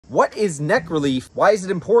What is neck relief? Why is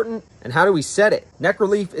it important? And how do we set it? Neck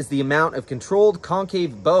relief is the amount of controlled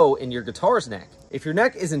concave bow in your guitar's neck. If your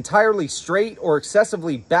neck is entirely straight or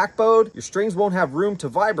excessively back-bowed, your strings won't have room to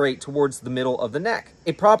vibrate towards the middle of the neck.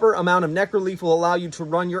 A proper amount of neck relief will allow you to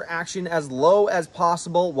run your action as low as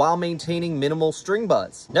possible while maintaining minimal string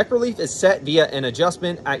buzz. Neck relief is set via an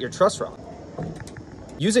adjustment at your truss rod.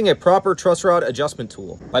 Using a proper truss rod adjustment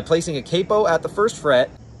tool, by placing a capo at the 1st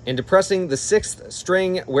fret and depressing the 6th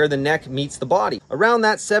string where the neck meets the body. Around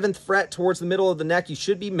that 7th fret towards the middle of the neck, you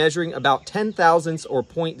should be measuring about 10 thousandths or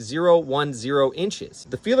 0.010 inches.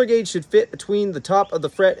 The feeler gauge should fit between the top of the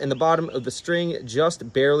fret and the bottom of the string,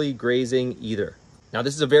 just barely grazing either. Now,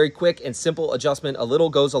 this is a very quick and simple adjustment. A little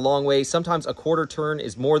goes a long way. Sometimes a quarter turn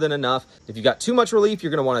is more than enough. If you've got too much relief,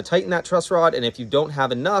 you're going to want to tighten that truss rod. And if you don't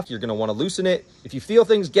have enough, you're going to want to loosen it. If you feel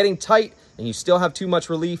things getting tight and you still have too much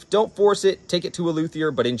relief, don't force it. Take it to a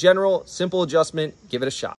luthier. But in general, simple adjustment, give it a shot.